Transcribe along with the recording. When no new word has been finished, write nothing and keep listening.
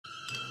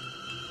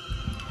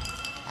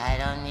I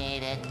don't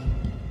need it.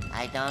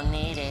 I don't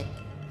need it.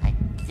 I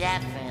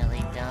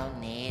definitely don't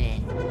need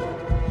it.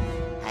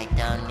 I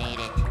don't need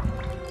it.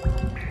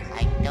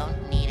 I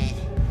don't need it.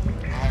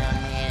 I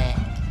don't need it.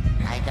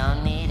 I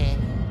don't need it.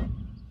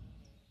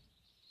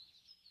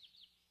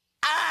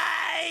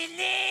 I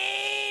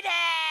need it!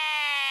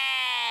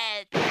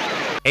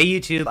 Hey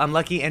YouTube, I'm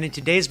Lucky, and in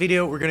today's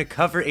video we're going to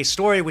cover a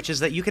story, which is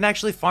that you can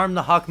actually farm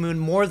the Hawkmoon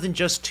more than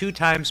just 2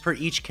 times per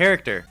each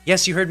character.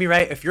 Yes, you heard me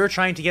right. If you're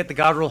trying to get the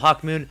God Roll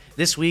Hawkmoon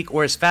this week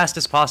or as fast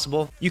as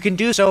possible, you can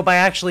do so by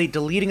actually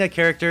deleting a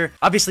character.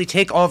 Obviously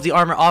take all of the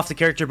armor off the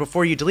character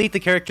before you delete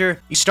the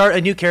character. You start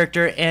a new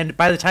character, and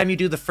by the time you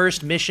do the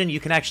first mission, you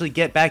can actually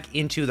get back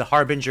into the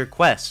Harbinger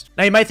quest.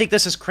 Now you might think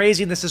this is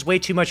crazy and this is way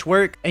too much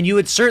work, and you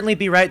would certainly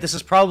be right. This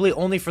is probably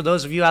only for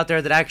those of you out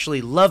there that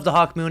actually love the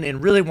Hawkmoon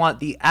and really want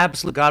the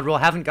absolute God Roll,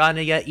 haven't gotten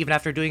it yet even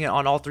after doing it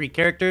on all 3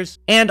 characters.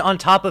 And on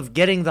top of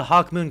getting the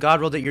Hawkmoon God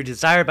Roll that you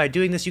desire by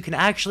doing this, you can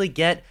actually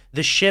get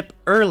the ship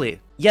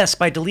early. Yes,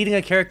 by deleting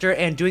a character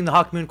and doing the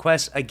Hawkmoon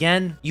quest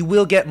again, you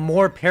will get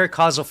more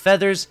paracausal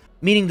feathers,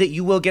 meaning that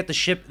you will get the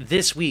ship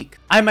this week.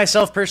 I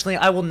myself, personally,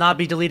 I will not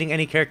be deleting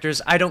any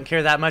characters. I don't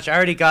care that much. I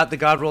already got the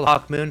God Roll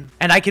Hawkmoon,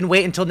 and I can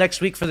wait until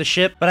next week for the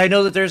ship, but I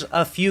know that there's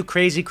a few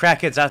crazy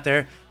crackheads out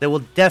there that will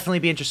definitely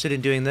be interested in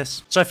doing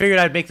this. So I figured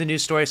I'd make the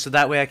news story so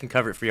that way I can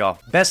cover it for y'all.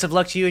 Best of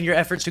luck to you in your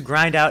efforts to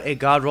grind out a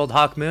God Rolled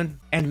Hawkmoon,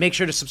 and make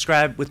sure to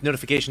subscribe with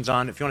notifications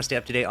on if you want to stay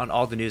up to date on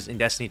all the news in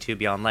Destiny 2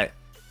 Beyond Light.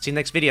 See you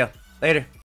next video. Later.